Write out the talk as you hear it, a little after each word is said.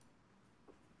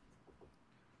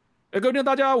各位听众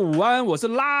大家午安，我是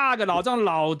辣个老张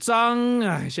老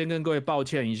张。先跟各位抱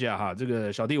歉一下哈，这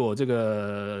个小弟我这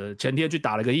个前天去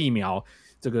打了个疫苗，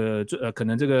这个可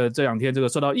能这两天这个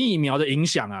受到疫苗的影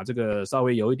响啊，这个稍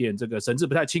微有一点这个神志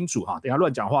不太清楚哈，等一下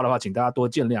乱讲话的话，请大家多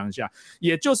见谅一下。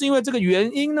也就是因为这个原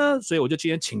因呢，所以我就今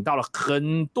天请到了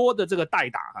很多的这个代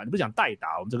打啊，你不是讲代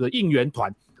打，我们这个应援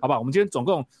团。好吧，我们今天总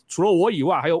共除了我以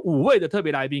外，还有5位的特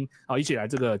别来宾，好，一起来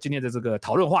今天的这个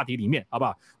讨论话题里面，好不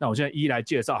好？那我现在一一来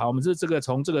介绍，好，我们是这个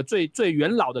从这个最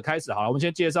元老的开始，好了，我们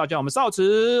先介绍一下我们少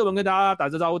驰，我们跟大家打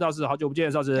个招呼，少驰，好久不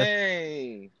见，少驰，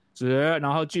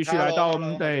然后继续来到我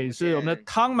们，对，是我们的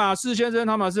汤马士先生，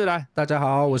汤马士来，大家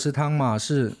好，我是汤马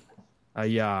士。哎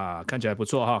呀，看起来不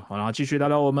错哈，然后继续来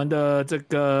到我们的这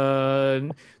个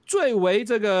最为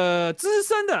这个资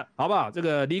深的，好不好？这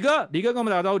个李哥跟我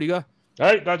们打个招呼，李哥。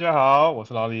大家好，我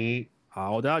是老李。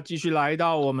好的，继续来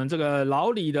到我们这个老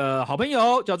李的好朋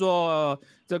友，叫做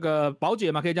这个宝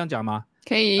姐嘛，可以这样讲吗？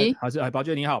可以。还是宝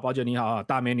姐你好，宝姐你好啊，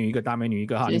大美女一个，大美女一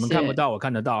个哈，你们看不到，我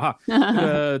看得到哈。这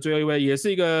个最后一位也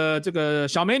是一个这个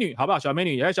小美女，好不好？小美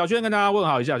女，小萱跟大家问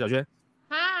好一下，小萱。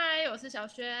嗨，我是小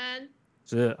萱。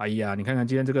是，哎呀，你看看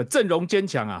今天这个阵容坚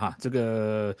强啊哈，这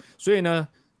个所以呢。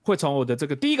会从我的这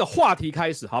个第一个话题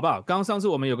开始，好不好？刚刚上次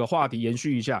我们有个话题延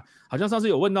续一下，好像上次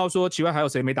有问到说，奇怪还有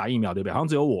谁没打疫苗，对不对？好像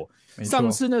只有我。上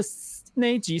次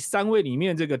那一集3位里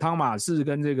面，这个汤马士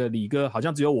跟这个李哥，好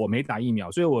像只有我没打疫苗，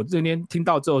所以我这天听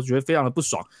到之后觉得非常的不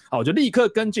爽，好，我就立刻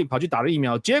跟进跑去打了疫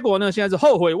苗。结果呢，现在是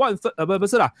后悔万分，不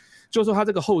是啦，就是说它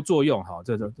这个后作用，哈，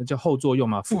这叫后作用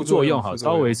嘛，副作用哈，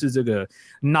稍微是这个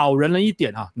恼人了一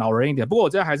点哈，恼人一点。不过我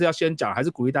这还是要先讲，还是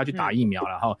鼓励大家去打疫苗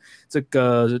了哈。这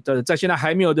个在现在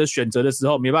还没有的选择的时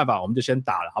候，没办法，我们就先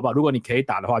打了，好不好？如果你可以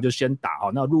打的话，就先打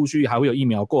哈。那陆续还会有疫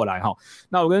苗过来哈。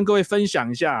那我跟各位分享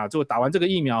一下，就打完这个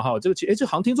疫苗哈，这个这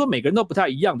好像听说每个人都不太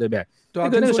一样，对不对？对啊，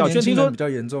那个小萱听说比较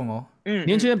严重哦。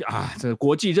年轻人啊，这个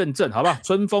国际认证，好不好？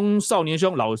春风少年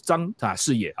兄，老张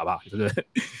视野，好不好？对不对？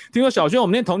听说小萱我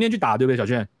们同天去打，对不对？小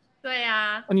萱？对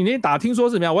呀。你那天打，听说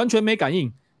是怎么样？完全没感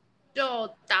应。就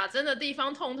打针的地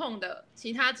方痛痛的，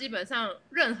其他基本上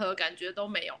任何感觉都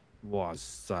没有。哇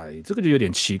塞，这个就有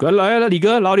点奇怪。来，李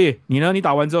哥，老李，你呢？你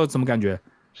打完之后什么感觉？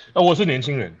我是年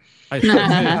轻人，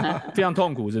非常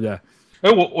痛苦，是不是？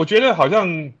我觉得好像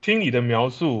听你的描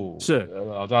述是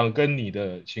老张跟你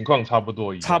的情况差不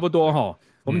多一样，差不多哈。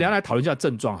我们等一下来讨论一下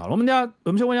症状好了。我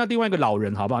们先问一下另外一个老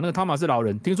人好不好？那个汤马士老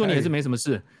人，听说你也是没什么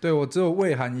事。对，我只有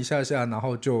畏寒一下下，然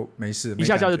后就没事。一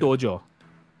下下是多久？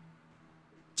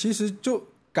其实就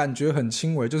感觉很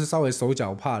轻微，就是稍微手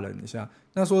脚怕冷一下。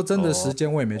那说真的时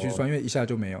间我也没去算，因为一下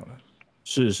就没有了。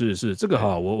是，这个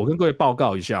哈，我跟各位报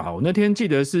告一下哈，我那天记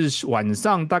得是晚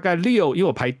上大概因为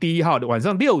我排第1号的晚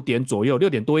上6点左右，6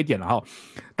点多一点了哈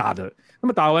打的。那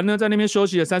么打完呢，在那边休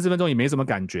息了30分钟，也没什么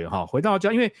感觉哈。回到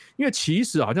家，因为其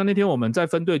实好像那天我们在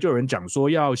分队就有人讲说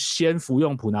要先服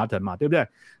用普拿疼嘛，对不对？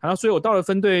然后所以我到了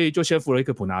分队就先服了一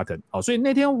颗普拿疼，好，所以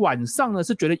那天晚上呢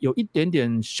是觉得有一点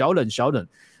点小冷，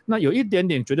那有一点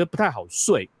点觉得不太好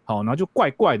睡，好，然后就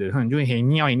怪怪的，你就会很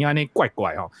尿那怪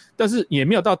怪哈，但是也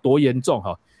没有到多严重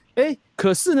哈。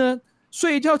可是呢，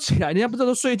睡一觉起来，人家不是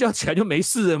说睡一觉起来就没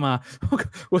事了吗？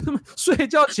我他妈睡一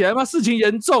觉起来嘛，事情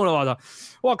严重了，我操！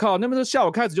哇靠！那边下午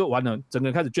开始就完了，整个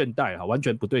人开始倦怠哈，完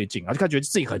全不对劲，然后就开始觉得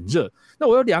自己很热。那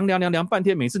我又量半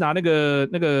天，每次拿那个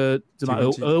什么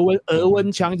额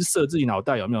温枪一直射自己脑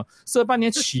袋，有没有？射半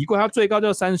天奇怪，它最高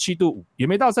就37度5，也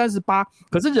没到38，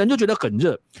可是人就觉得很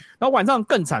热。然后晚上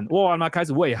更惨，哇，那开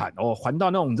始畏寒，寒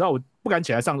到那种你知道我不敢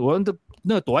起来上，我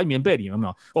那个躲在棉被里有没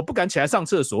有？我不敢起来上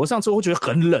厕所，我上厕所会觉得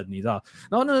很冷，你知道？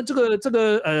然后呢，这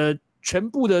个全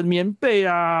部的棉被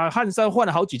啊、汗衫换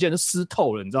了好几件都湿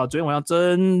透了，你知道？昨天晚上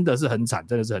真的是很惨，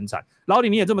真的是很惨。老李，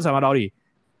你也这么惨吗？老李，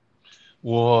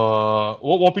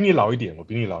我比你老一点，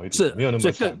是没有那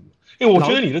么惨。因为我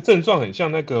觉得你的症状很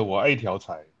像那个我爱一条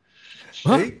柴。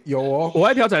有哦，我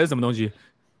爱一条柴是什么东西？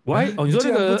你说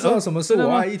那个不知道什么是我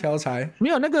爱一条柴？没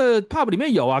有，那个 pub 里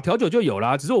面有啊，调酒就有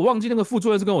啦，只是我忘记那个副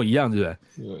作用是跟我一样，是不是？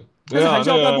那是含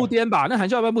笑半步癫吧？那含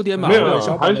笑半步癫吧？没有，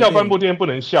含笑半步癫不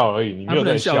能笑而已，你没有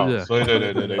在笑，所以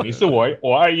对，你是我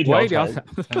爱一条柴，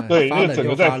对，那个整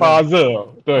个在发热，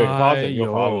对，发冷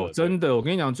又发热，真的，我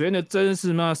跟你讲，昨天的真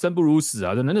是妈生不如死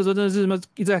啊！真的，那时候真的是妈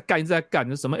一直在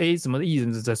干，什么 A 什么 E，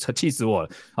 气死我了。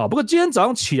好，不过今天早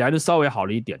上起来就稍微好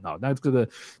了一点啊，那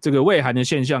这个畏寒的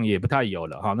现象也不太有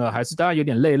了哈，那还是当然有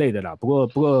点累的啦，不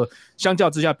过相较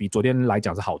之下比昨天来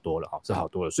讲是好多了哈，是好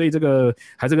多了，所以这个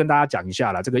还是跟大家讲一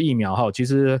下啦，这个疫苗哈，其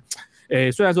实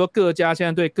虽然说各家现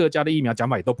在对各家的疫苗讲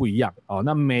法也都不一样哦，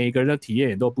那每个人的体验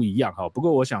也都不一样哈。不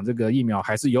过我想这个疫苗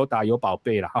还是有打有宝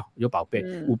贝啦哈，有宝贝，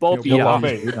有包比啦，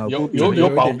有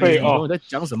宝贝哦。我在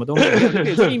讲什么东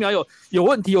西？疫苗有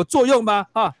问题有作用吗？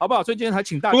啊，好不好？所以今天还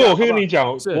请大家。不过我可以跟你讲，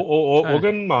我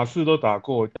跟马士都打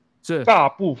过，是大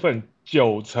部分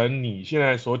90%你现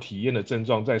在所体验的症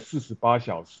状在48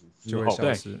小时之后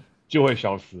就会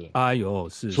消失了。哎呦，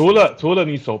是除了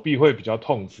你手臂会比较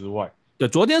痛之外。对，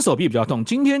昨天手臂比较痛，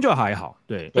今天就还好。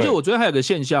对，而且我昨天还有个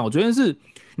现象，我昨天是，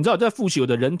你知道我在复习我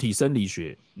的人体生理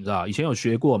学，你知道以前有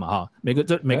学过嘛哈？每个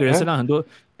人身上很多，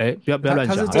不要乱想，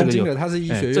他是正经的，他是医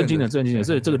学院正经的，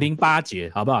是这个淋巴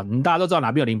结，好不好？大家都知道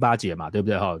哪边有淋巴结嘛，对不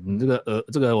对哈？你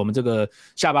这个我们这个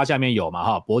下巴下面有嘛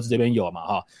哈，脖子这边有嘛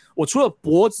哈。我除了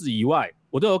脖子以外，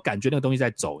我都有感觉那个东西在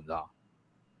走，你知道？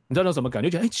你知道那什么感觉？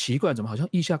就觉得奇怪，怎么好像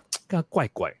腋下跟它怪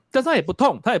怪，但是它也不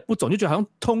痛，它也不肿，就觉得好像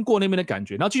通过那边的感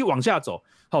觉，然后继续往下走，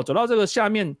好，走到这个下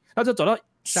面，它就走到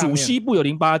属膝部有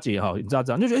淋巴结哈，你知道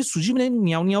这样就觉得属膝部那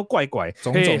尿怪怪，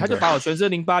他就把我全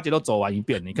身淋巴结都走完一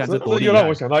遍，你看这多厉害！又让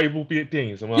我想到一部电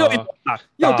影，什么又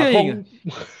电影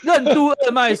任督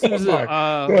二脉是不是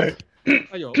啊？对，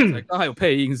刚还有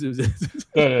配音是不是？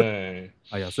对，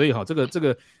哎呀，所以哈，这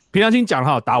个。平常心讲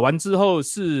哈，打完之后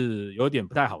是有点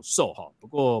不太好受哈。不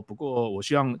过我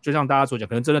希望就像大家所讲，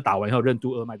可能真的打完以后任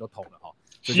督二脉都通了哈。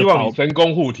希望你成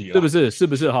功护体了，是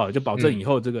不是哈？就保证以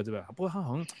后这个。不过他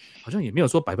好像也没有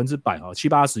说100%哈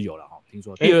，70-80%有了哈。听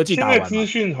说第二季打完。现在资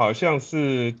讯好像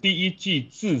是第一季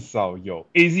至少有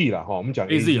AZ 啦哈，我们讲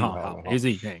AZ 哈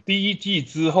 ，AZ 第一季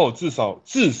之后至少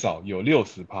有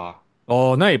60%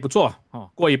哦，那也不错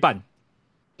哦，过一半。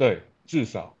对，至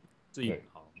少。对。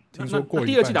听说过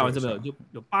第二季打完是不是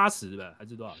有80呗，还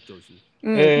是多少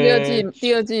？90？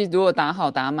第二季如果打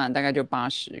好打满，大概就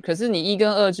80。可是你1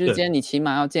跟2之间，你起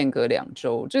码要间隔2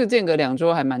周，这个间隔2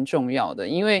周还蛮重要的，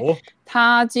因为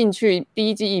它进去第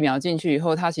一剂疫苗进去以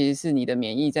后，它其实是你的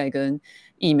免疫在跟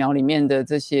疫苗里面的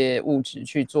这些物质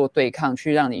去做对抗，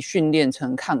去让你训练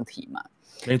成抗体嘛。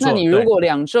那你如果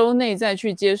2周内再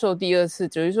去接受第二次，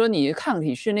就是说你的抗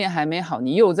体训练还没好，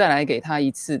你又再来给他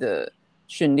一次的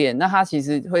训练，那它其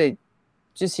实会，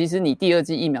其实你第二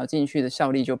剂疫苗进去的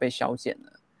效力就被削减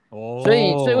了。所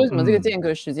以为什么这个间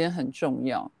隔时间很重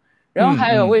要？然后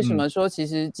还有为什么说，其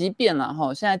实即便啦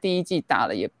现在第一剂打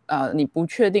了也你不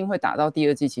确定会打到第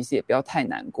二剂，其实也不要太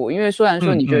难过，因为虽然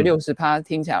说你觉得60%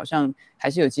听起来好像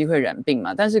还是有机会染病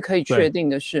嘛，但是可以确定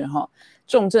的是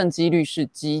重症几率是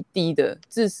极低的，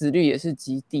致死率也是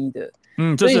极低的。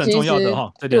这是很重要的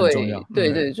哈，这点很重要。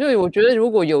对，所以我觉得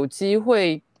如果有机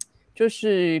会。就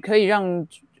是可以让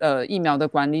疫苗的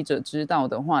管理者知道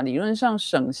的话，理论上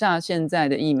省下现在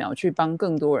的疫苗去帮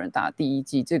更多人打第一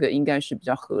剂，这个应该是比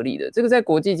较合理的。这个在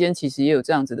国际间其实也有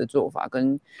这样子的做法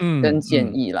跟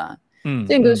建议啦。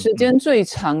间隔时间最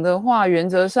长的话，原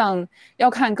则上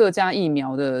要看各家疫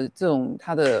苗的这种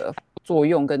它的作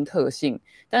用跟特性，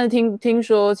但是听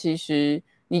说其实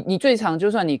你最长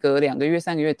就算你隔2个月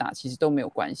3个月打其实都没有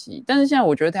关系，但是现在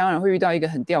我觉得台湾人会遇到一个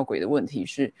很吊诡的问题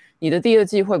是，你的第二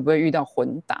剂会不会遇到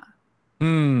混打？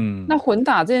那混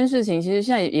打这件事情其实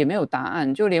现在也没有答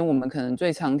案，就连我们可能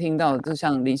最常听到的，就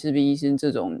像林世斌医生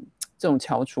这种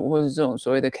翘楚或者是这种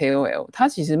所谓的 KOL， 他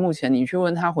其实目前你去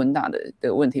问他混打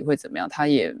的问题会怎么样，他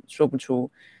也说不出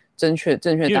正确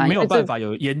答案，因为没有办法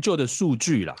有研究的数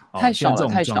据啦，太少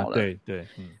了。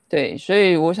对，所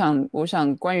以我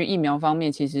想关于疫苗方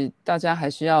面，其实大家还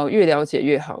是要越了解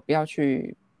越好，不要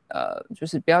去就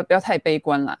是不要太悲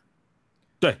观啦。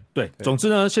对，总之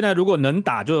呢，现在如果能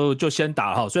打就先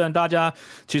打哈。虽然大家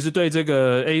其实对这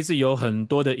个 AZ 有很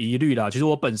多的疑虑啦，其实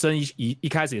我本身一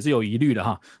开始也是有疑虑的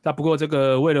哈。那不过这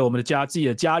个为了我们的自己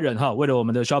的家人哈，为了我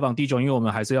们的消防弟兄，因为我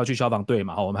们还是要去消防队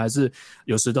嘛哈，我们还是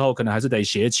有时候可能还是得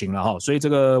协勤了哈。所以这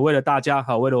个为了大家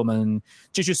哈，为了我们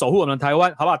继续守护我们的台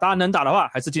湾，好不好？大家能打的话，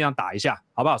还是尽量打一下，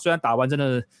好不好？虽然打完真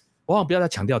的。我好像不要再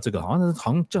强调这个，好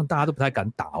像这样大家都不太敢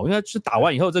打，因为是打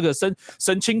完以后这个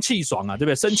神清气爽啊，对不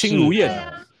对？身轻如燕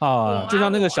啊，就像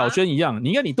那个小萱一样，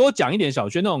你多讲一点小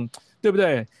萱那种，对不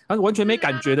对？他完全没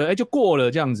感觉的，就过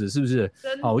了这样子，是不是？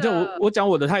好，我讲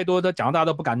我的太多，都讲到大家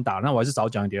都不敢打，那我还是少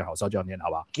讲一点好，少讲一点，好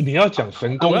吧？你要讲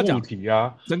神功护体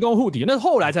啊，神功护体，那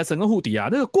后来才神功护体啊，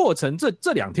那个过程这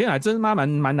2天还真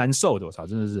蛮难受的，我操，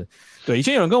真的是。对，以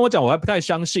前有人跟我讲，我还不太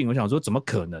相信，我想说怎么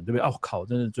可能，对不对？靠，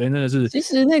真的，昨天真的是。其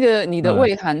实那个你的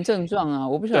畏寒症状啊，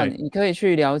我不晓得你可以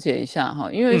去了解一下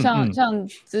哈，因为像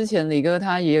之前李哥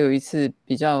他也有一次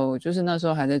比较，就是那时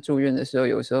候还在住院的时候，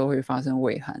有时候会发生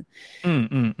畏寒。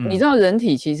你知道人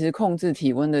体其实控制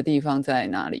体温的地方在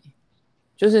哪里？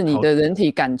就是你的人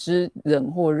体感知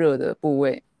冷或热的部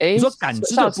位。你说感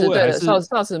知的部位还是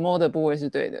少持摸的部位是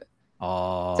对的。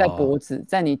在脖子，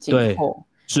在你颈后。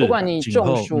不管你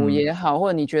中暑也好，或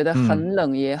者你觉得很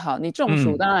冷也好，你中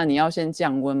暑当然你要先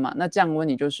降温嘛，那降温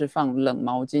你就是放冷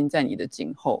毛巾在你的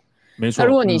颈后。没错。那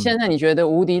如果你现在你觉得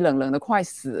无敌冷的快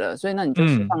死了，所以那你就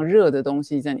是放热的东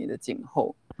西在你的颈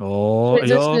后。所以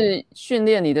这是训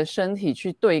练你的身体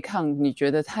去对抗你觉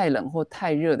得太冷或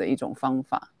太热的一种方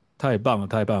法。太棒了，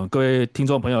太棒了！各位听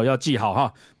众朋友要记好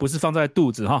哈，不是放在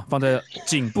肚子哈，放在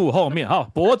颈部后面哈，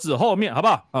脖子后面，好不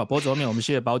好？啊，脖子后面，我们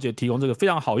谢谢宝姐提供这个非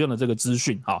常好用的这个资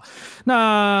讯。好，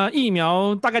那疫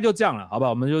苗大概就这样了，好不好？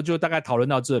我们就大概讨论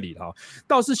到这里哈。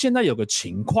倒是现在有个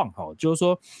情况哈，就是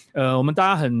说，我们大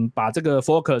家很把这个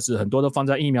focus 很多都放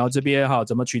在疫苗这边哈，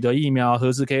怎么取得疫苗，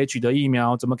何时可以取得疫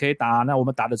苗，怎么可以打？那我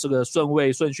们打的这个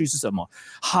顺序是什么？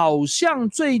好像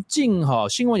最近哈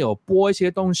新闻有播一些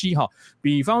东西哈，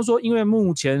比方说。因为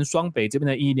目前双北这边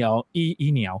的医疗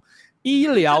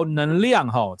能量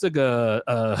这个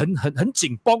很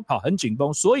紧绷很紧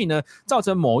绷，所以呢造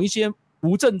成某一些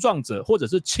无症状者或者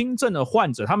是轻症的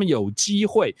患者，他们有机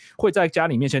会会在家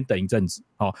里面先等一阵子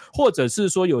或者是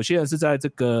说有些人是在这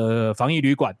个防疫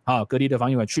旅馆隔离的防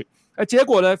疫旅馆去，结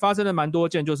果呢发生了蛮多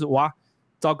件，就是哇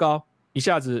糟糕。一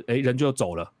下子人就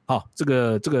走了这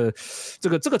个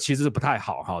其实是不太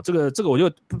好这个我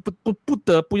就不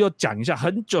得不又讲一下，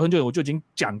很久我就已经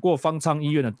讲过方舱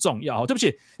医院的重要对不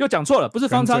起又讲错了，不是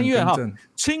方舱医院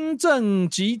轻症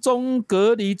集中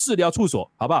隔离治疗处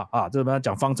所，好不好这边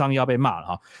讲方舱医要被骂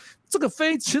了这个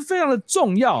其实非常的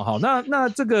重要那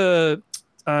这个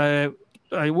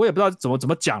我也不知道怎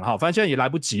么讲了反正现在也来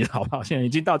不及了，好不好？现在已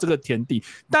经到这个田地，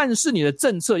但是你的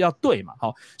政策要对嘛，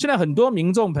现在很多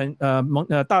民众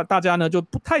大家呢就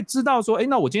不太知道说，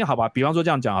那我今天好吧，比方说这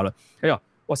样讲好了，哎呦，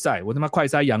哇塞，我他妈快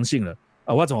筛阳性了。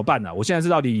我要怎么办呢？我现在是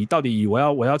到底我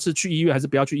要是去医院还是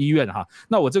不要去医院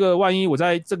那我这个万一我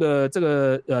在这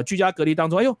个居家隔离当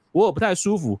中，哎呦，我有不太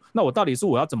舒服，那我到底是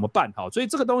我要怎么办？所以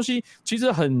这个东西其实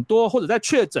很多，或者在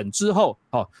确诊之后，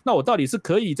那我到底是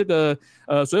可以这个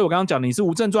所以我刚刚讲你是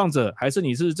无症状者，还是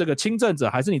你是这个轻症者，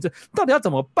还是你到底要怎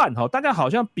么办？大家好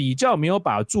像比较没有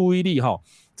把注意力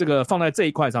这个放在这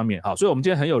一块上面所以我们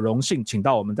今天很有荣幸请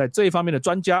到我们在这一方面的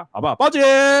专家，好不好？宝姐。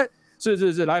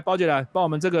是，来，宝姐来帮我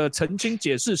们这个澄清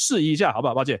解释释疑一下，好不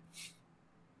好？宝姐，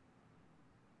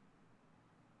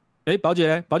宝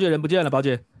姐人不见了，宝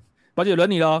姐轮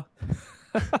你咯。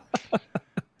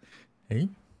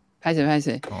拍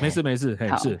谁？没事，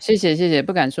好，谢谢，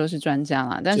不敢说是专家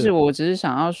啦，但是我只是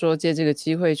想要说借这个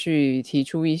机会去提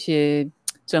出一些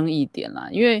争议点啦，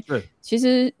因为其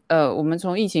实我们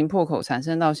从疫情破口产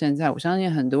生到现在，我相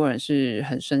信很多人是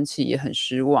很生气也很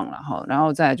失望啦然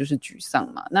后再来就是沮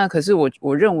丧嘛。那可是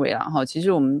我认为啦其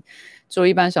实我们作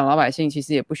为一般小老百姓其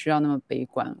实也不需要那么悲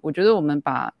观，我觉得我们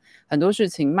把很多事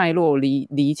情脉络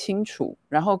理清楚，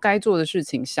然后该做的事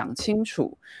情想清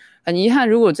楚。很遗憾，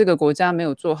如果这个国家没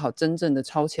有做好真正的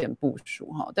超前部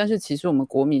署但是其实我们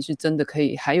国民是真的可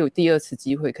以还有第二次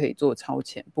机会可以做超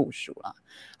前部署啦。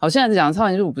好，现在讲超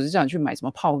前部署不是叫你去买什么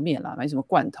泡面啦，买什么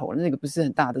罐头，那个不是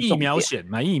很大的重点。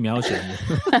买疫苗险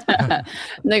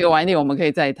那个晚一点我们可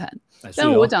以再谈。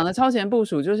但我讲的超前部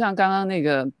署就像刚刚那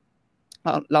个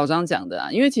老张讲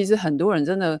的因为其实很多人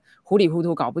真的糊里糊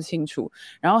涂搞不清楚，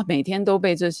然后每天都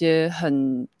被这些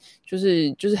就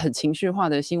是很情绪化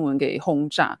的新闻给轰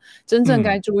炸，真正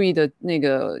该注意的那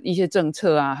个一些政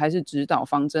策还是指导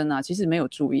方针其实没有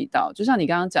注意到。就像你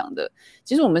刚刚讲的，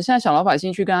其实我们现在小老百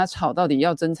姓去跟他吵到底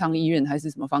要增仓医院还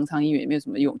是什么方舱医院，也没有什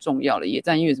么用重要了，野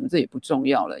战医院什么这也不重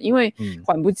要了，因为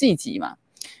缓不济急嘛。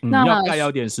那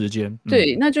要点时间。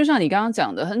对，那就像你刚刚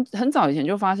讲的，很早以前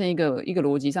就发现一个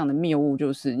逻辑上的谬误，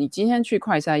就是你今天去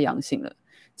快筛阳性了，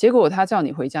结果他叫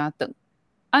你回家等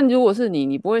如果是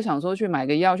你不会想说去买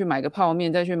个药，去买个泡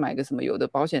面，再去买个什么有的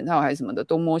保险套还是什么的，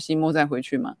东摸西摸再回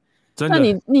去吗？真的，那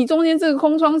你中间这个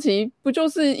空窗期不就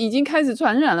是已经开始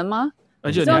传染了吗？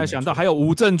而且你还想到还有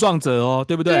无症状者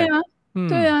对不对？对啊。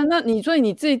对啊，那所以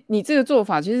你这个做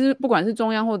法，其实不管是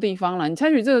中央或地方啦，你采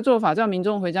取这个做法，叫民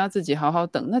众回家自己好好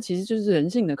等，那其实就是人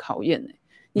性的考验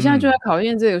你现在就在考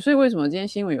验这个，所以为什么今天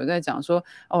新闻有在讲说，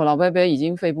老伯伯已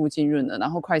经肺部浸润了，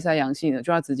然后快筛阳性了，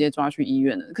就要直接抓去医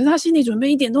院了？可是他心理准备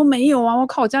一点都没有我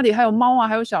靠，家里还有猫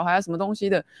还有小孩什么东西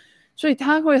的，所以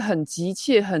他会很急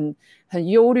切、很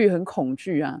忧虑、很恐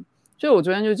惧所以我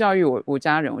昨天就教育我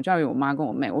家人，我教育我妈跟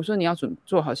我妹，我说你要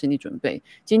做好心理准备，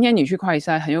今天你去快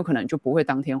筛很有可能就不会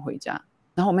当天回家。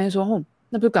然后我妹说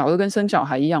那不是搞得跟生小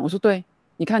孩一样？我说对，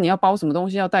你看你要包什么东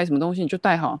西要带什么东西你就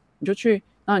带好，你就去，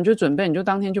然后你就准备，你就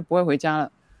当天就不会回家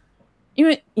了。因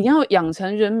为你要养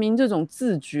成人民这种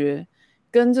自觉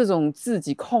跟这种自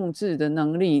己控制的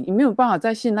能力，你没有办法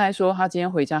再信赖说他今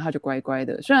天回家他就乖乖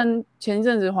的。虽然前一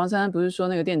阵子黄珊珊不是说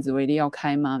那个电子围篱要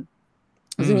开吗？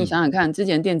可是你想想看，之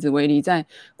前电子围篱在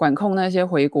管控那些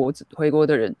回国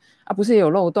的人啊，不是也有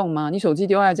漏洞吗？你手机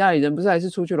丢在家里，人不是还是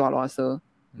出去拉拉车？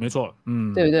没错，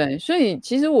对不对？所以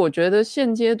其实我觉得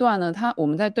现阶段呢，我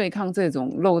们在对抗这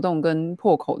种漏洞跟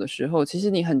破口的时候，其实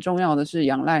你很重要的是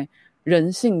仰赖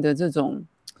人性的这种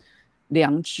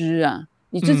良知啊。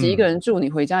你自己一个人住，你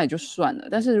回家也就算了，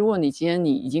但是如果你今天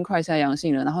你已经快筛阳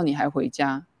性了，然后你还回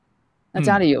家，那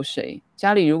家里有谁？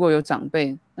家里如果有长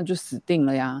辈，那就死定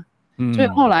了呀。所以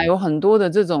后来有很多的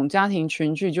这种家庭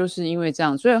群聚就是因为这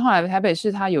样，所以后来台北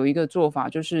市它有一个做法，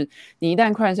就是你一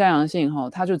旦快筛阳性后，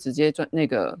他就直接那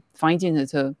个防疫计程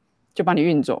车就把你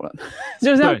运走了，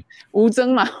就像吴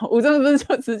峥嘛，吴峥不是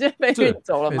就直接被运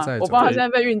走了吗？我不知道他现在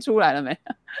被运出来了没。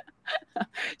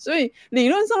所以理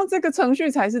论上这个程序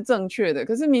才是正确的，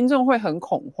可是民众会很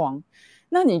恐慌，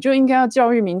那你就应该要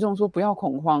教育民众说不要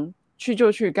恐慌。去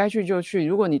就去，该去就去。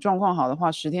如果你状况好的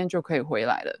话，10天就可以回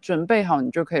来了。准备好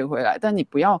你就可以回来，但你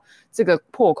不要这个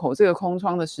破口、这个空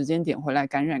窗的时间点回来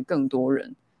感染更多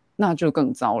人，那就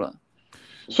更糟了。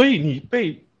所以你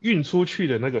被运出去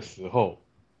的那个时候，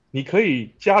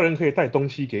家人可以带东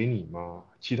西给你吗？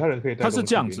其他人可以带东西给你吗？他是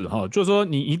这样子哈，就是说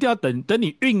你一定要等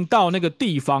你运到那个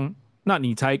地方，那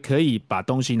你才可以把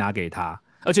东西拿给他。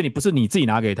而且你不是你自己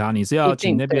拿给他，你是要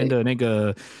请那边的那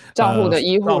个照护的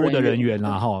医护人员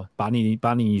啦，把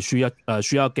你需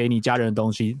要给你家人的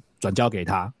东西转交给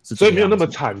他，所以没有那么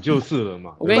惨就是了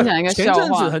嘛。我跟你讲一个笑话，前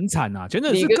阵子很惨啊，前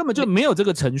阵子根本就没有这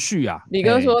个程序啊。李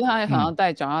哥说他好像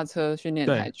带脚踏车训练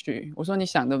台去，我说你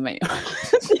想得美啊，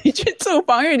你去住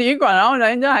防疫旅馆，然后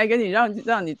人家还跟你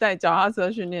让你带脚踏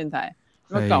车训练台，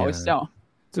有没有搞笑？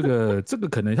这个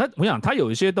可能我想他有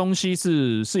一些东西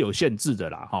是有限制的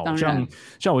啦，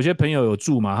像我一些朋友有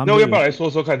住嘛，那我要不要来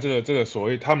说说看这个所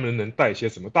谓他们能带些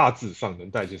什么？大致上能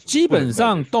带些什么？基本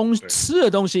上吃的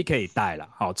东西可以带啦，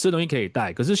吃的东西可以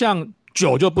带，可是像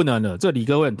酒就不能了，这李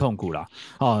哥会很痛苦啦。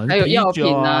还有药品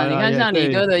啊，你看像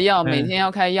李哥的药，每天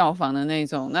要开药房的那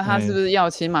种，那他是不是药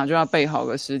起码就要备好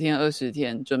个10天20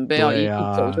天，准备要一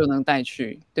走就能带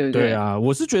去，对不对？对啊，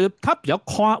我是觉得他比较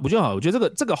我觉得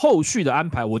这个后续的安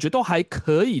排，我觉得都还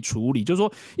可以处理，就是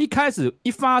说一开始一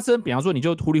发生，比方说你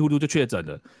就糊里糊涂就确诊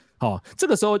了，这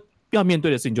个时候要面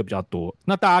对的事情就比较多。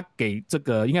那大家给这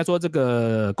个应该说这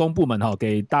个公部门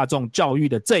给大众教育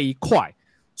的这一块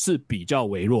是比较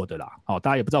微弱的啦，大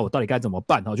家也不知道我到底该怎么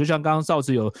办，就像刚刚少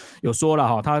慈有说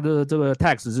了，他的这个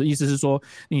text 是意思是说，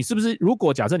你是不是如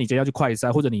果假设你今天要去快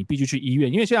筛，或者你必须去医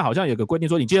院，因为现在好像有个规定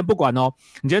说，你今天不管你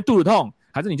今天肚子痛，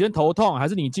还是你今天头痛，还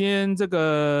是你今天这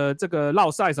个落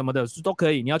晒什么的都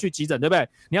可以，你要去急诊，对不对？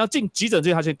你要进急诊之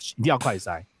前，他先一定要快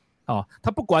筛。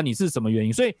他不管你是什么原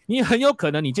因，所以你很有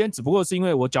可能你今天只不过是因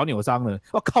为我脚扭伤了，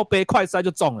靠背快筛就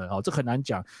中了，这很难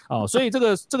讲，所以这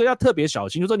个要特别小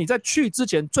心，就是说你在去之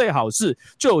前最好是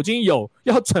就已经有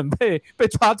要准备被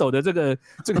抓走的这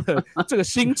个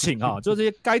心情，就是这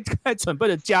些该准备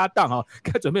的家当，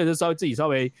该准备的自己稍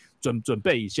微准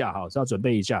备一下，是要准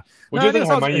备一下。我觉得这个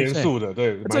还蛮严肃的，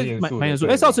对，蛮严肃。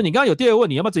少慈，你刚刚有第二个问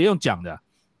题，要不要直接用讲的？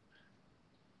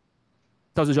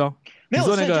赵师兄。没有，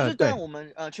所以就是在我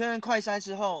们确认快筛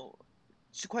之后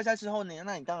呢，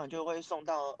那你当然就会送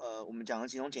到我们讲的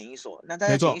集中检疫所。那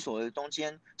在检疫所的中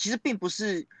间，其实并不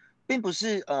是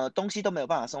东西都没有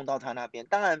办法送到他那边。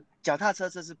当然，脚踏车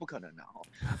这是不可能的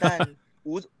但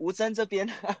吴峥这边，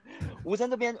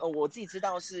我自己知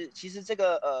道是，其实这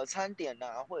个餐点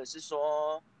啊，或者是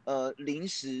说零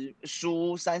食、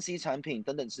书、3C 产品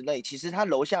等等之类，其实他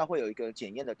楼下会有一个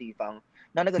检验的地方。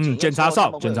那个检查哨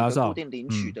固定领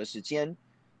取的时间，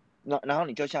然后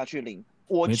你就下去领。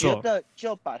我觉得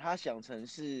就把它想成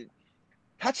是，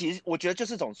它其实我觉得就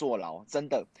是种坐牢，真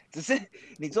的。只是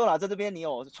你坐牢在这边，你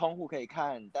有窗户可以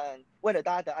看，但为了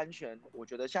大家的安全，我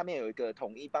觉得下面有一个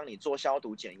统一帮你做消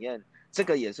毒检验，这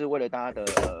个也是为了大家的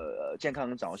健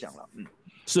康着想了。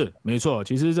是没错，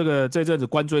其实这阵子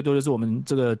关最多就是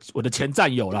我的前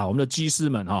战友啦，我们的机师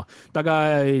们大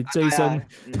概这一生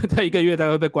在1个月大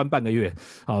概会被关半个月，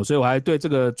所以我还对这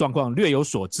个状况略有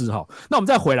所知那我们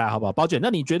再回来好不好？宝姐，那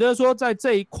你觉得说在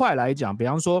这一块来讲，比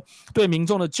方说对民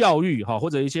众的教育或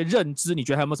者一些认知，你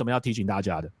觉得还有没有什么要提醒大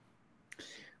家的？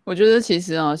我觉得其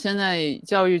实现在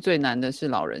教育最难的是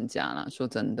老人家啦，说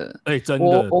真的。真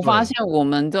的。我发现我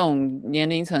们这种年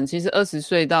龄层，其实20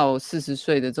岁到40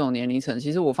岁的这种年龄层，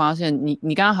其实我发现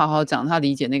你刚刚好好讲，他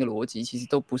理解那个逻辑，其实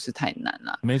都不是太难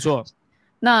啦。没错。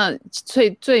那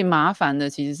最麻烦的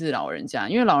其实是老人家，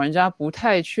因为老人家不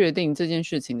太确定这件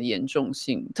事情的严重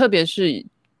性，特别是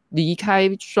离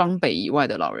开双北以外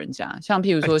的老人家，像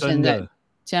譬如说现在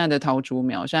现在的桃竹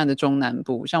苗，现在的中南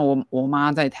部，像我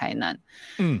妈在台南，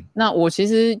那我其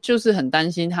实就是很担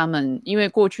心他们，因为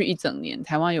过去一整年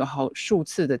台湾有数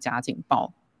次的假警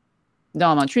报。你知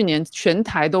道吗？去年全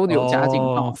台都有假警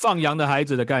报，放羊的孩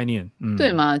子的概念，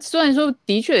对嘛？虽然说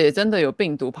的确也真的有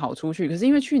病毒跑出去，可是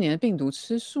因为去年的病毒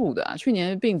吃素的去年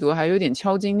的病毒还有点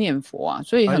敲经念佛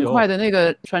所以很快的那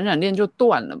个传染链就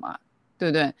断了嘛，对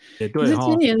不对？也对。可是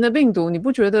今年的病毒你不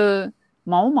觉得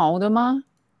毛毛的吗？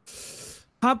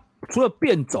它除了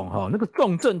变种那个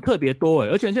重症特别多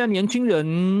而且现在年轻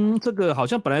人这个好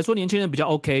像本来说年轻人比较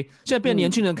OK， 现在变年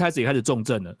轻人开始重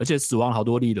症了，而且死亡好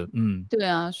多例了。对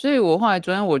啊，所以我后来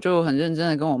昨天我就很认真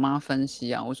的跟我妈分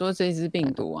析我说这支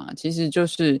病毒其实就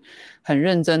是很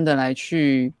认真的来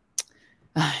去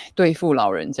对付老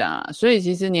人家所以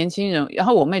其实年轻人，然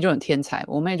后我妹就很天才，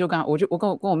我妹就我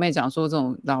跟我妹讲说这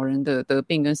种老人的得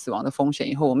病跟死亡的风险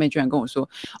以后，我妹居然跟我说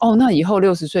那以后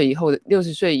60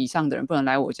岁以上的人不能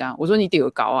来我家。我说你丢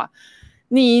高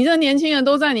你这年轻人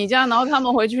都在你家，然后他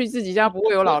们回去自己家不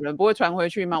会有老人不会传回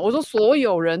去吗？我说所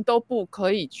有人都不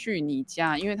可以去你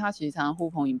家，因为他其实常常呼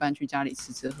朋引伴去家里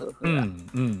吃吃喝喝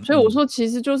所以我说其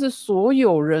实就是所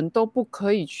有人都不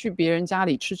可以去别人家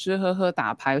里吃吃喝喝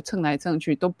打牌蹭来蹭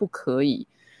去都不可以。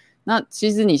那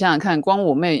其实你想想看，光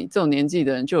我妹这种年纪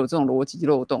的人就有这种逻辑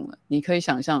漏洞了，你可以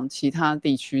想象其他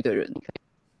地区的人。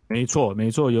没错没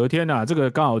错，有一天这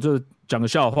个刚好就讲个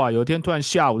笑话，有一天突然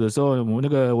下午的时候，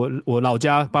我老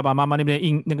家爸爸妈妈那边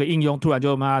那个应用突然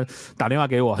就打电话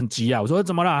给我，很急我说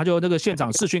怎么了？他就那个现场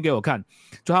视讯给我看，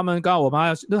就他们刚好我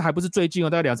妈那还不是最近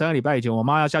大概2-3个礼拜以前，我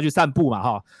妈要下去散步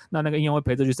嘛那个应用会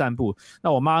陪着去散步，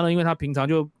那我妈呢，因为她平常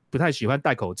就不太喜欢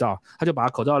戴口罩，她就把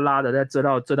口罩拉的再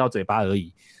遮到嘴巴而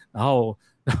已，然后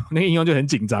那个应用就很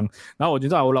紧张，然后我就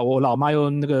知道我老妈又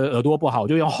那个耳朵不好，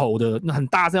就用吼的那很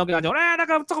大声要跟她讲，那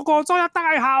个这个口罩要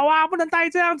戴好不能戴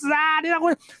这样子你让我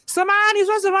什么？你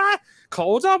说什么？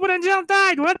口罩不能这样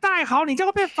戴，我要戴好，你这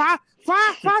样会被罚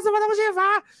什么东西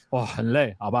罚？哇，很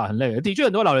累，好吧，很累。的确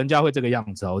很多老人家会这个样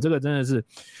子这个真的是，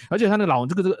而且他那个老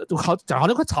这个好讲好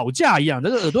像快吵架一样，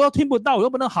这个耳朵又听不到，我又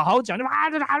不能好好讲，就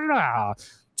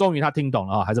终于他听懂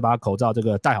了还是把他口罩这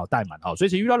个戴好戴满所以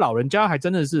其实遇到老人家还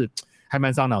真的是。还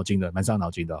蛮伤脑筋的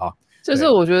就是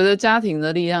我觉得家庭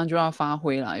的力量就要发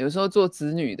挥啦，有时候做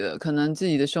子女的可能自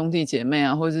己的兄弟姐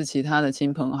妹或是其他的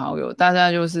亲朋好友，大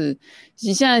家就是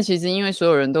现在其实因为所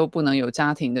有人都不能有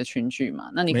家庭的群聚嘛，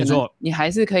那你可能你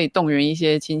还是可以动员一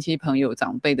些亲戚朋友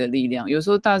长辈的力量，有时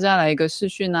候大家来一个视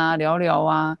讯聊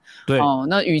聊对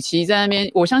那与其在那边，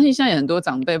我相信现在有很多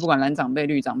长辈不管蓝长辈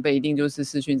绿长辈一定就是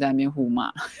视讯在那边互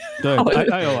骂对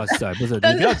哎呦哇塞，不是你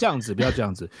不要这样子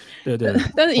对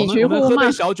但是与其互骂，我们喝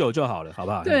杯小酒就好了，好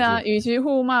不好？对与其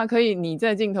互骂，可以你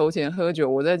在镜头前喝酒，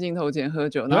我在镜头前喝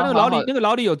酒。然后那个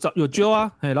老李有揪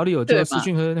老李有揪视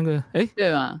讯喝那个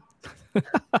对吧？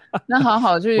那好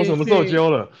好去。我什么时候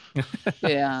揪了？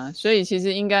对所以其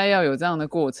实应该要有这样的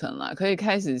过程啦，可以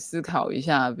开始思考一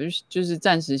下，就是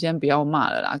暂时先不要骂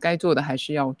了啦，该做的还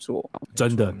是要做。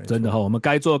真的我们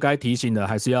该做该提醒的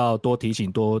还是要多提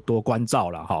醒多关照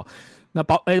啦那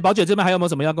宝姐这边还有没有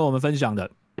什么要跟我们分享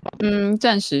的？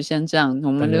暂时先这样，我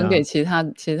们留给其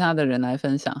他的人来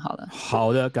分享好了。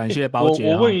好的，感谢宝姐。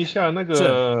我问一下，那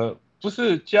个不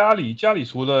是家里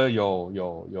除了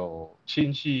有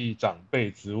亲戚长辈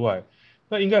之外，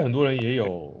那应该很多人也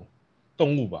有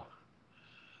动物吧？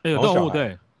有动物，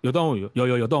对，有动物，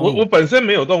有动物。我本身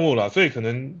没有动物啦，所以可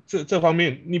能这方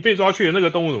面你被抓去的那个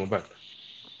动物怎么办？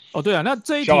对那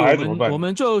这一题我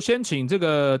们就先请这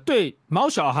个对毛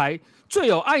小孩最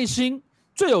有爱心、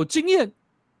最有经验。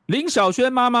林小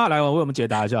萱妈妈来为我们解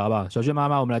答一下好不好？小萱妈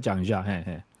妈，我们来讲一下，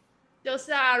就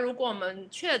是如果我们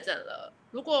确诊了，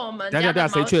如果我们等下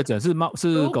谁确诊？是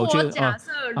狗确诊？如果假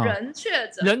设人确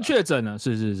诊，人确诊了，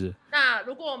是。那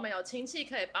如果我们有亲戚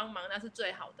可以帮忙，那是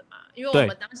最好的嘛，因为我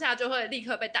们当下就会立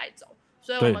刻被带走，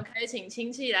所以我们可以请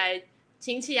亲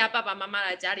戚爸爸妈妈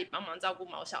来家里帮忙照顾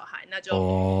毛小孩，那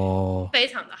就非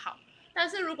常的好。但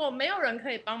是如果没有人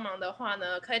可以帮忙的话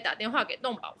呢，可以打电话给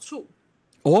动保处。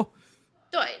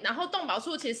对，然后动保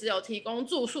处其实有提供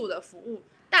住宿的服务，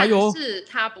但是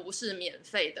它不是免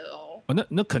费的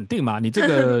那肯定嘛，你这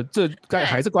个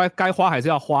还是该花还是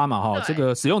要花嘛这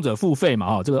个使用者付费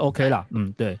嘛这个 OK 啦，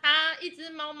对。它一只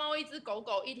猫猫一只狗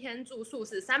狗一天住宿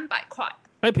是300块，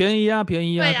便宜啊，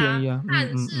对啊，但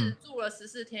是住了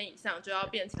14天以上就要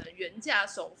变成原价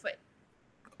收费。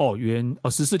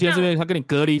14天是因为他跟你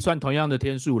隔离算同样的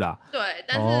天数啦。对，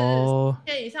但是10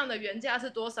天以上的原价是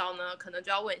多少呢？可能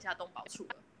就要问一下动保处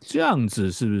了。这样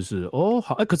子是不是？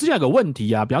好，可是这样有个问题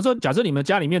比方说，假设你们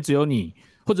家里面只有你，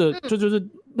或者就是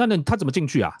那他怎么进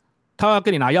去啊？他要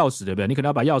跟你拿钥匙，对不对？你可能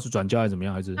要把钥匙转交还是怎么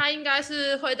样？还是他应该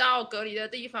是会到隔离的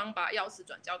地方把钥匙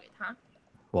转交给他。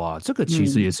哇，这个其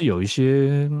实也是有一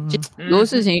些很多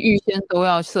事情预先都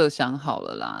要设想好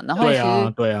了啦。然后其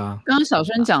实对啊，刚刚小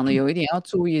萱讲的有一点要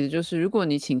注意的就是，如果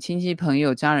你请亲戚朋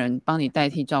友家人帮你代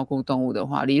替照顾动物的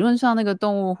话，理论上那个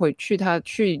动物回去他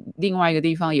去另外一个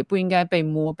地方也不应该被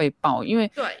摸被抱，因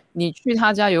为你去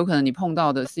他家有可能你碰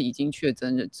到的是已经确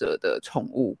诊者的宠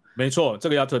物。没错，这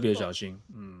个要特别小心。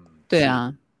对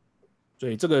啊。所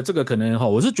以这个可能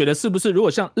我是觉得是不是如果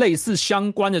像类似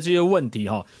相关的这些问题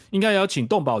应该要请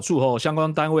动保处相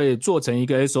关单位做成一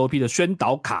个 SOP 的宣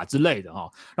导卡之类的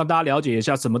让大家了解一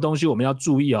下什么东西我们要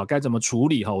注意该怎么处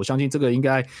理我相信这个应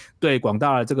该对广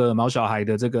大的这个毛小孩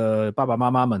的这个爸爸妈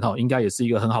妈们应该也是一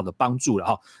个很好的帮助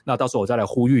了那到时候我再来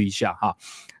呼吁一下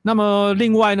那么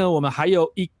另外呢，我们还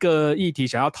有一个议题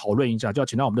想要讨论一下，就要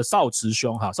请到我们的少驰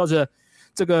兄少驰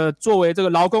这个作为这个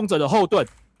劳工者的后盾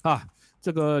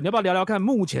这个你要不要聊聊看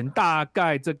目前大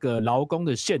概这个劳工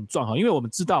的现状因为我们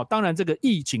知道当然这个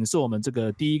疫情是我们这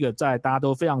个第一个在大家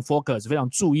都非常 focus 非常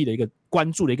注意的一个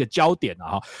关注的一个焦点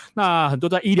那很多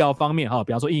在医疗方面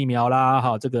比方说疫苗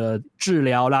啦这个治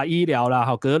疗啦医疗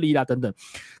啦隔离啦等等，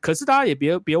可是大家也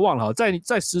别忘了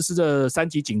在实施这3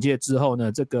级警戒之后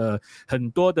呢，这个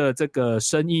很多的这个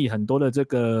生意很多的这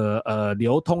个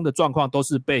流通的状况都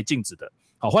是被禁止的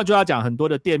换句话讲，很多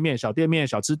的店面、小店面、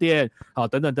小吃店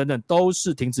等等等等都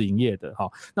是停止营业的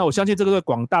那我相信这个对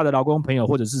广大的劳工朋友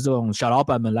或者是这种小老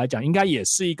板们来讲，应该也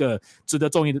是一个值得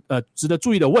注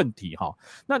意的问题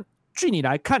那据你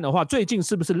来看的话，最近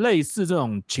是不是类似这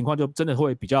种情况就真的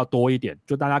会比较多一点？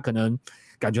就大家可能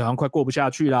感觉好像快过不下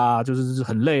去啦，就是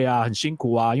很累啊、很辛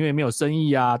苦啊，因为没有生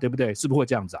意啊，对不对？是不是会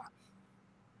这样子啊？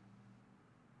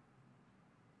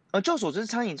就我所知，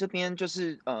餐饮这边就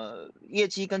是业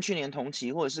绩跟去年同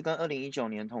期，或者是跟2019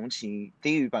年同期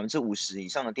低于50%以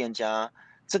上的店家，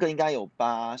这个应该有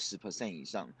80% 以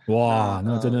上。哇，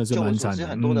那真的是蛮惨的。就我所知，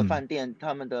很多的饭店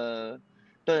他们的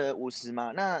对50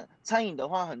嘛，那餐饮的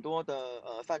话，很多的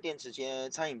饭店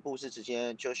餐饮部是直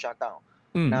接就 shut down。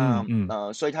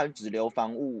所以他只留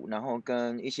房务，然后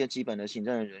跟一些基本的行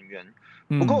政人员。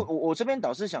不过我这边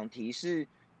倒是想提是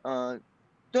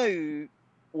对于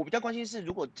我比较关心是，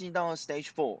如果进到 Stage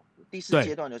 4第4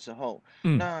阶段的时候，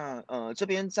那这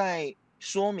边在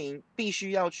说明必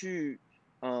须要去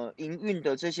营运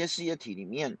的这些事业体里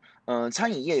面，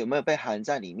餐饮业有没有被含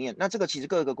在里面？那这个其实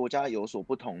各个国家有所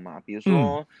不同嘛。比如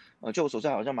说，就我所知，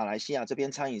好像马来西亚这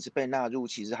边餐饮是被纳入，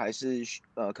其实还是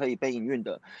可以被营运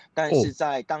的。但是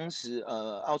在当时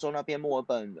澳洲那边墨尔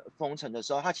本封城的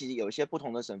时候，它其实有一些不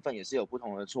同的省份也是有不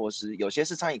同的措施，有些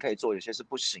是餐饮可以做，有些是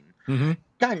不行。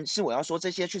但是我要说，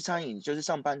这些去餐饮就是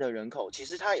上班的人口，其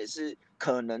实它也是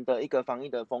可能的一个防疫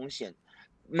的风险。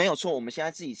没有错，我们现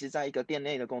在自己是在一个店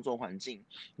内的工作环境，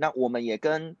那我们也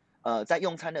跟在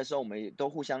用餐的时候，我们也都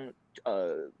互相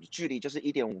距离就是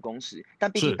1.5公尺，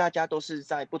但毕竟大家都是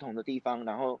在不同的地方，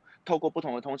然后透过不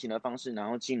同的通勤的方式，然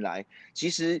后进来。其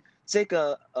实这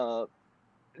个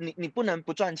你不能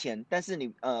不赚钱，但是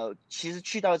你其实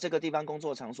去到这个地方工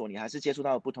作场所，你还是接触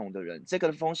到不同的人，这个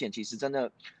风险其实真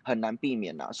的很难避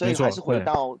免啦。所以还是回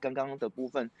到刚刚的部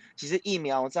分，其实疫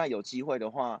苗再有机会的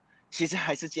话，其实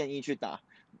还是建议去打。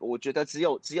我觉得只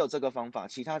有这个方法，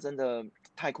其他真的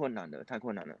太困难了。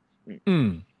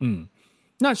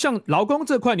那像劳工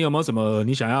这块，你有没有什么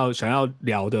你想要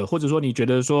聊的，或者说你觉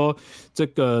得说这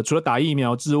个除了打疫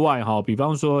苗之外，比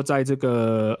方说在这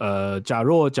个假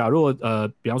若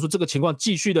比方说这个情况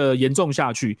继续的严重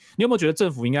下去，你有没有觉得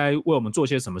政府应该为我们做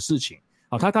些什么事情？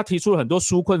他提出了很多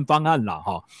纾困方案啦，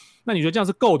那你觉得这样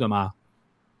是够的吗？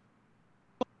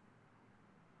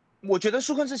我觉得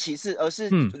纾困是其次，而是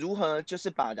如何就是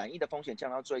把染疫的风险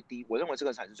降到最低。我认为这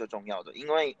个才是最重要的，因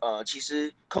为其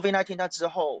实 COVID-19 它之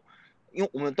后，因为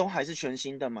我们都还是全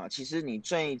新的嘛，其实你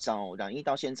最早染疫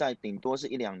到现在顶多是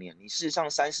1-2年，你事实上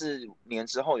3-4年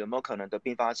之后有没有可能的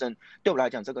并发症？对我来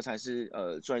讲，这个才是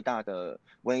最大的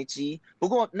危机。不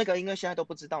过那个因为现在都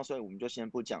不知道，所以我们就先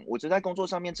不讲。我觉得在工作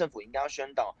上面，政府应该要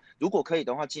宣导，如果可以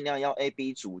的话，尽量要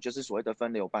A、B 组，就是所谓的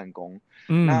分流办公。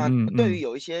那对于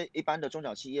有一些一般的中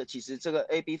小企业，其实这个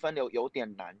A、B 分流有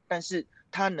点难，但是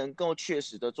它能够确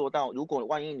实的做到，如果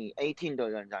万一你 A team 的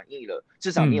人染疫了，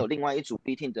至少你有另外一组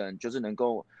B team 的人，就是能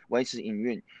够维持营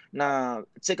运。那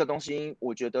这个东西，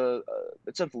我觉得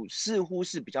政府似乎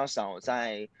是比较少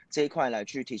在这一块来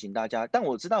去提醒大家。但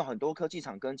我知道很多科技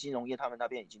厂跟金融业他们那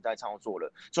边已经在操作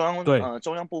了。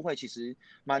中央部会其实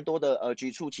蛮多的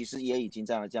局处其实也已经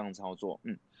在这样操作。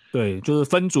对，就是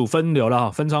分组分流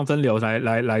了，分仓分流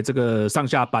来这个上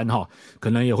下班哈，可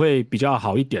能也会比较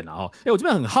好一点了哈。我这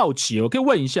边很好奇，我可以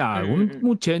问一下，我们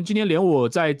目前今天连我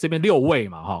在这边6位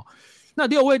嘛哈，那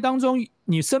6位当中，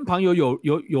你身旁有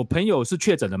朋友是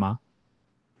确诊的吗？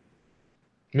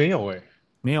没有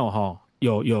没有哈，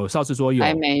有邵氏说有，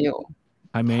还没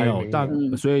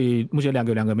有，所以目前两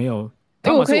个没有。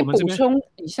我可以补充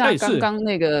一下刚刚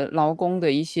那个劳工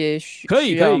的一些可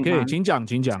以，请讲，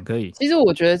可以。其实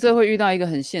我觉得这会遇到一个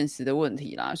很现实的问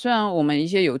题啦。虽然我们一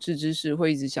些有志之士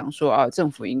会一直想说啊，政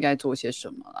府应该做些什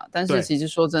么啦，但是其实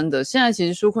说真的，现在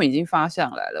其实纾困已经发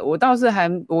上来了。我倒是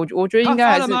我觉得应该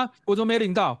还是。他发了吗？我怎么没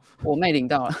领到？我妹领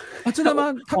到了。啊，真的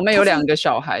吗？我妹有2个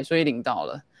小孩，所以领到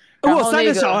了。我有3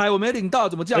个小孩，我没领到，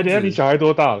怎么这样子？等一下，你小孩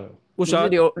多大了？我小孩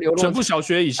全部小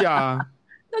学以下啊。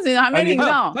那怎么还没领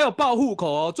到？还有报户口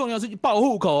哦，重要是报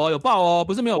户口哦，有报哦，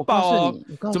不是没有报哦。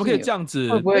怎么可以这样子？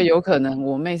会不会有可能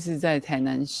我妹是在台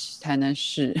南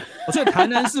市？所以台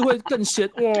南市会更先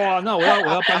哇？那我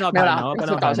要搬到台南，没有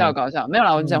啦，搞笑，没有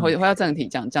啦。我讲回到正题，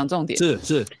讲重点。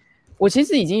是。我其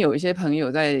实已经有一些朋友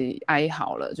在哀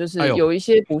嚎了，就是有一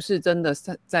些不是真的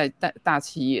在大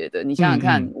企业的，你想想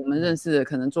看，我们认识的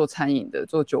可能做餐饮的、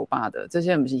做酒吧的，这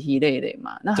些人不是一类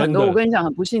嘛？那很多我跟你讲，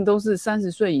很不幸都是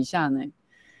30岁以下呢。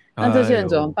那这些人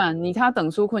怎么办？他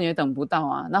等纾困也等不到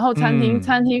啊，然后餐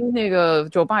厅那个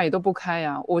酒吧也都不开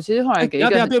啊。我其实后来给一个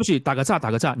对不起，打个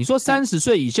岔。你说30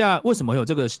岁以下为什么会有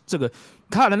这个？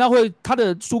他难道会他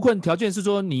的纾困条件是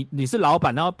说你是老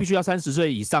板，然后必须要30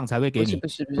岁以上才会给你？不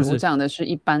是，我讲的是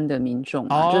一般的民众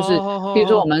啊，就是比如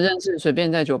说我们认识随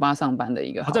便在酒吧上班的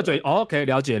一个好，OK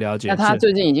了解。那他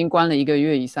最近已经关了1个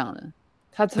月以上了。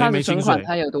他的存款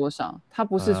他有多少？他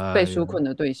不是被纾困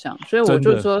的对象，所以我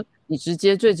就说，你最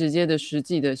直接的实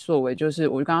际的作为就是，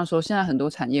我就刚刚说，现在很多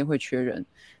产业会缺人，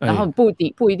然后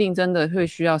不一定真的会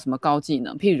需要什么高技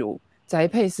能，譬如宅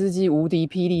配司机无敌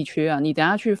霹雳缺啊！你等一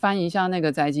下去翻一下那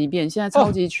个宅急便，现在超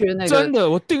级缺那个，真的，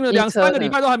我订了2-3个礼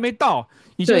拜都还没到。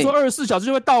以前说24小时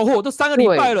就会到货，都3个礼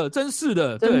拜了，真是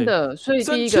的，真的。所以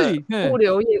第一个物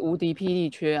流业无敌霹雳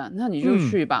缺啊，那你就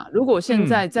去吧。如果现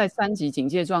在在3级警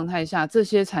戒状态下，这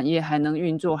些产业还能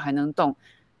运作，还能动，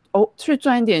去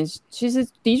赚一点，其实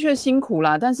的确辛苦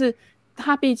啦，但是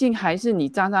它毕竟还是你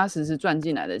扎扎实实赚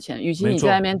进来的钱。与其你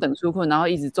在那边等纾困，然后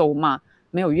一直咒骂，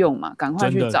没有用嘛，赶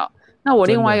快去找。那我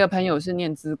另外一个朋友是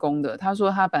念资工的，他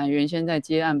说他本来原先在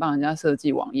接案帮人家设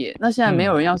计网页，那现在没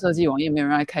有人要设计网页，没有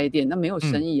人来开店，那没有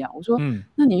生意啊。我说，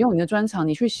那你用你的专长，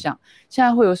你去想，现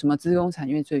在会有什么资工产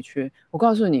业最缺？我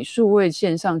告诉你，数位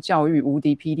线上教育无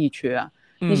敌霹雳缺啊！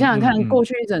你想想看，过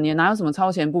去1整年哪有什么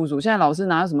超前部署？现在老师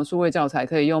哪有什么数位教材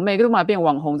可以用？每个都把它变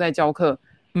网红在教课。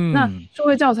那数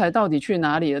位教材到底去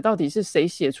哪里了？到底是谁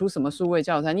写出什么数位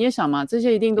教材？你也想嘛，这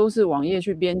些一定都是网页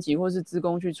去编辑或是资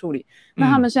工去处理。那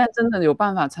他们现在真的有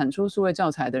办法产出数位教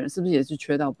材的人，是不是也是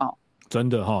缺到爆？真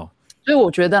的齁。所以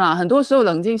我觉得啦，很多时候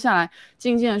冷静下来，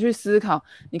静静的去思考。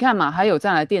你看嘛，还有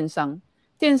再来电商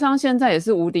现在也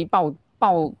是无敌爆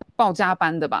加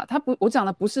班的吧？我讲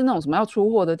的不是那种什么要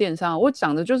出货的电商，我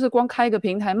讲的就是光开个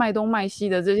平台卖东卖西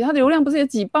的这些，它的流量不是也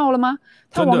挤爆了吗？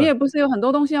它网页不是有很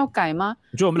多东西要改吗？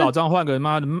你觉得我们老张换个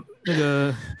妈的那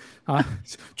个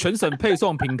全省配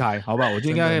送平台，好不好？我觉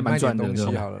得应该蛮赚的，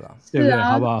好了啦，对不对？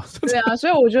好不好？对啊，所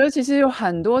以我觉得其实有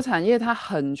很多产业它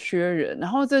很缺人，然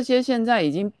后这些现在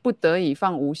已经不得已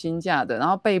放无薪假的，然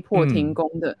后被迫停工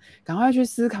的，赶快去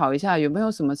思考一下有没有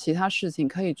什么其他事情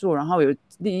可以做，然后有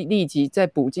立即再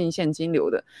补进现金流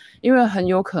的，因为很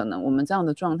有可能我们这样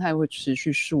的状态会持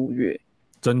续数月。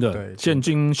真的，现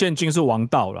金是王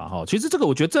道啦齁。其实这个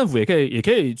我觉得政府也可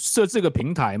以设置个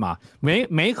平台嘛，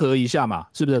媒合一下嘛，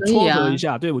是不是？撮合一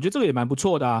下，对，我觉得这个也蛮不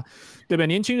错的啊，对不对？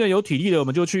年轻人有体力的，我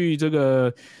们就去这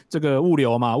个物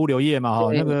流嘛，物流业嘛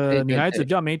齁。那个女孩子比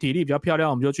较没体力、比较漂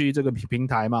亮，我们就去这个平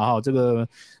台嘛齁，这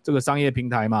个商业平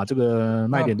台嘛，这个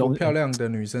卖点东西。漂亮的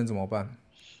女生怎么办？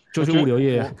就是物流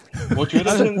业。我觉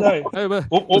得现在，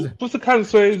我不是看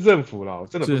衰政府啦，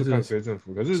真的不是看衰政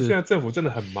府，可是现在政府真的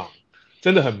很忙。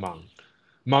真的很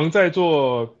忙在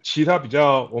做其他比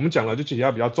较我们讲了就其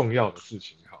他比较重要的事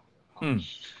情好。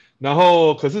然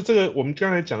后可是这个我们刚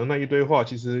才讲的那一堆话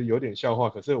其实有点笑话，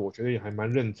可是我觉得也还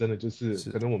蛮认真的，就是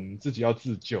可能我们自己要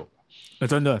自救。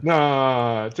真的。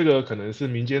那这个可能是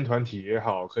民间团体也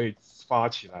好可以发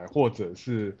起来，或者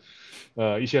是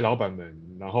一些老板们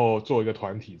然后做一个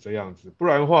团体这样子，不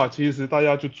然的话其实大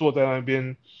家就坐在那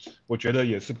边，我觉得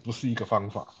也是不是一个方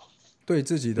法。对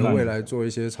自己的未来做一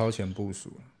些超前部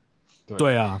署。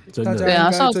对啊，真的。对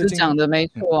啊，少时讲的没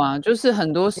错啊，就是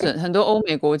很多欧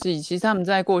美国际，其实他们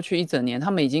在过去1整年，他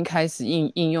们已经开始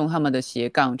应用他们的斜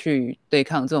杠去对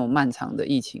抗这种漫长的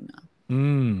疫情啊。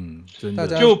真的。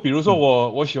就比如说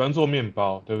我喜欢做面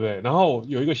包，对不对？然后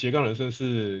有一个斜杠人生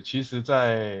是，其实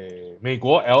在美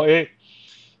国 LA，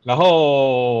 然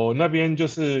后那边就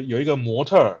是有一个模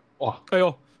特儿，哇，哎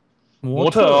呦，模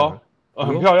特哦，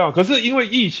很漂亮。可是因为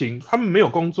疫情，他们没有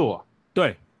工作啊。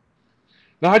对。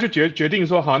然后他就决定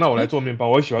说，好，那我来做面包，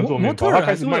我喜欢做面包，他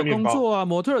开始卖面包。工作啊，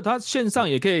模特他线上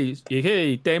也可以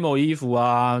demo 衣服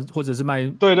啊，或者是卖。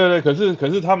对，可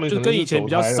是他们就跟以前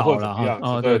比较少了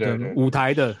哈。对，舞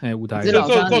台的。可是老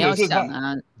张你要想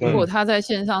啊，如果他在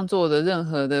线上做的任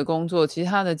何的工作，其实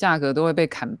他的价格都会被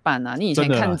砍半啊。你以前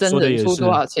看真人出多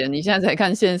少钱，你现在才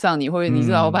看线上，你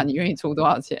是老板，你愿意出多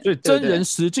少钱？所以真人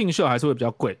实境秀还是会比较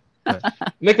贵。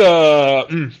那个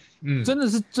真的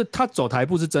是他走台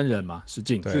步是真人嘛？实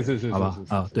境是，好吧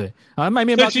啊，对啊，卖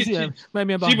面包卖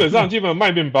面包，基本上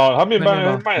卖面包，他面包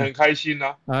卖得很开心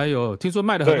啊。哎呦，听说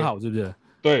卖得很好，是不是？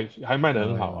对，还卖得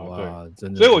很好啊，对，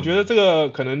真的。所以我觉得这个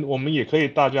可能我们也可以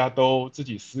大家都自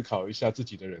己思考一下自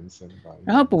己的人生吧。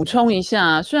然后补充一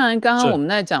下，虽然刚刚我们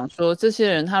在讲说这些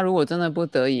人他如果真的不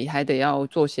得已还得要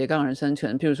做斜杠人生，可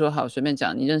能譬如说好随便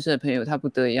讲，你认识的朋友他不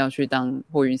得已要去当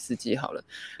货运司机好了，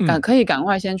可以赶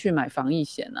快先去买防疫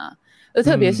险啊。而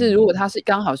特别是如果他是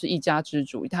刚好是一家之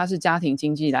主，他是家庭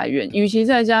经济来源，与其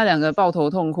在家两个抱头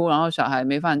痛哭，然后小孩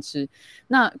没饭吃，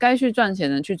那该去赚钱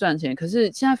的去赚钱。可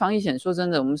是现在防疫险说真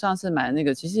的，我们上次买的那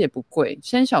个其实也不贵，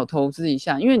先小投资一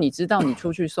下，因为你知道你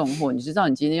出去送货，你知道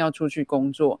你今天要出去工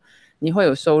作，你会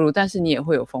有收入，但是你也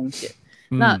会有风险。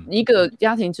那一个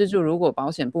家庭支柱如果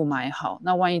保险不买好，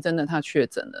那万一真的他确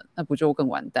诊了，那不就更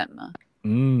完蛋吗？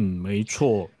没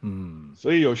错，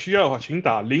所以有需要的话，请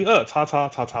打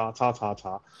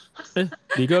02XXXXXXX。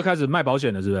李哥开始卖保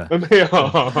险了，是不是？没有，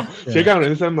斜杠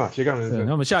人生嘛，斜杠人生。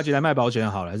那我们下集来卖保险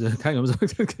好了，看有没有。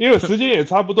因为时间也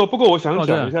差不多，不过我想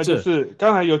讲一下，就是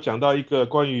刚才有讲到一个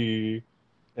关于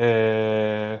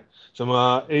什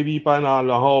么 AB 班啊，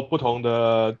然后不同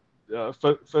的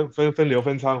分流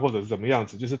分仓或者是怎么样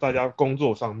子，就是大家工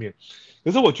作上面。可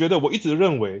是我觉得我一直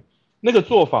认为那个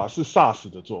做法是 SARS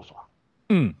的做法。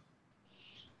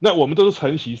那我们都是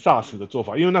承袭 SARS 的做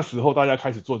法，因为那时候大家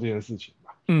开始做这件事情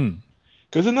嘛。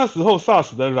可是那时候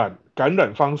SARS 的感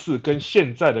染方式跟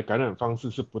现在的感染方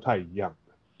式是不太一样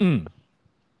的。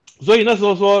所以那时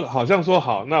候好像说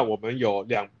好，那我们有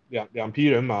两批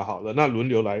人马好了，那轮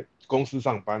流来公司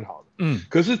上班好了。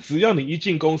可是只要你一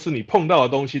进公司，你碰到的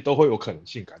东西都会有可能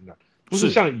性感染，不是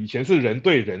像以前是人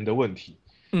对人的问题。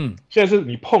现在是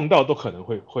你碰到都可能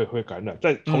会感染，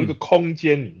在同一个空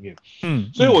间里面。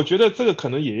所以我觉得这个可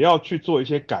能也要去做一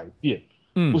些改变。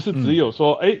不是只有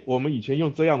说，我们以前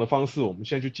用这样的方式，我们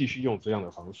现在就继续用这样的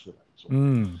方式来做。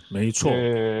没错。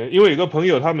因为有个朋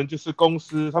友，他们就是公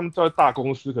司，他们在大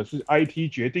公司，可是 IT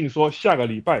决定说下个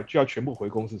礼拜就要全部回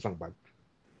公司上班。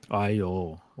哎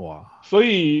呦，哇！所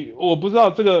以我不知道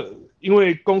这个，因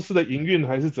为公司的营运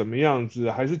还是怎么样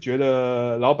子，还是觉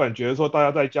得老板觉得说大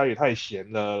家在家里太闲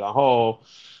了，然后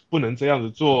不能这样子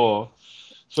做。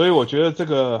所以我觉得这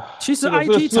个其实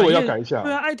IT 产业要改一下。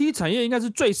对啊 ，IT 产业应该是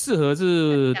最适合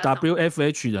是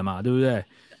WFH 的嘛，对不对？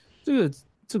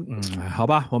好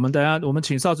吧，我们等一下我们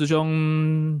请少慈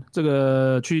兄这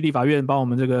个去立法院帮我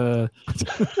们这个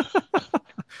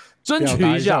争取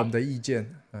一下我们的意见。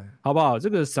好不好？这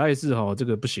个实在是这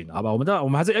个不行，好吧？我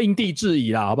们还是要因地制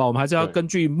宜啦，好不好？我们还是要根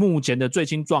据目前的最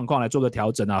新状况来做个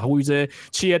调整啊！呼吁这些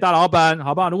企业大老板，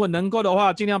好不好？如果能够的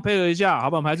话，尽量配合一下，好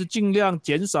不好？我们还是尽量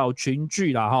减少群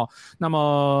聚啦，哈。那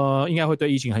么应该会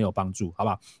对疫情很有帮助，好不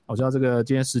好？我知道这个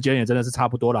今天时间也真的是差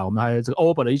不多了，我们还有这个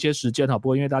over 的一些时间哈。不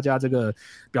过因为大家这个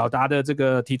表达的这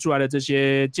个提出来的这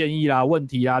些建议啦、问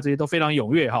题啊，这些都非常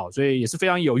踊跃哈，所以也是非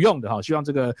常有用的哈。希望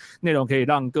这个内容可以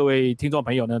让各位听众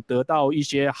朋友呢得到一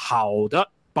些好的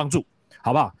帮助，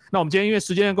好不好？那我们今天因为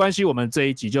时间的关系，我们这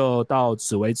一集就到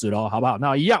此为止咯，好不好？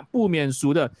那一样不免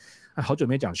俗的，好久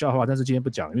没讲笑话，但是今天不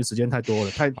讲，因为时间太多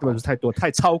了，太多，太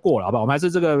超过了，好不好？我们还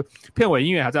是这个片尾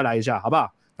音乐还再来一下，好不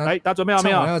好？来，大家准备好没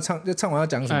有？唱完要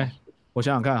讲什么？我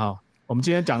想想看哈，我们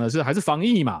今天讲的是还是防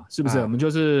疫嘛，是不是？我们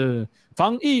就是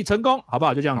防疫成功，好不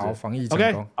好？就这样子。好，防疫成功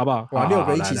 ，OK， 好不好？哇，6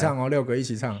个一起唱哦，6个一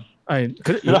起唱。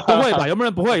可是不会吧？有没有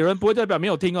人不会？有人不会代表没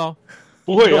有听哦。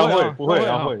不会，要会，不会，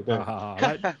要会，对，好，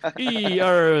来，1、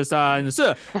2、3、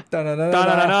4，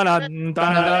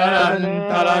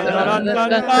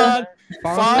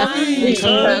防疫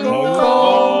成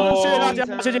功，谢谢大家，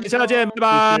谢谢，下次见，拜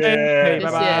拜，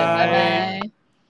拜拜。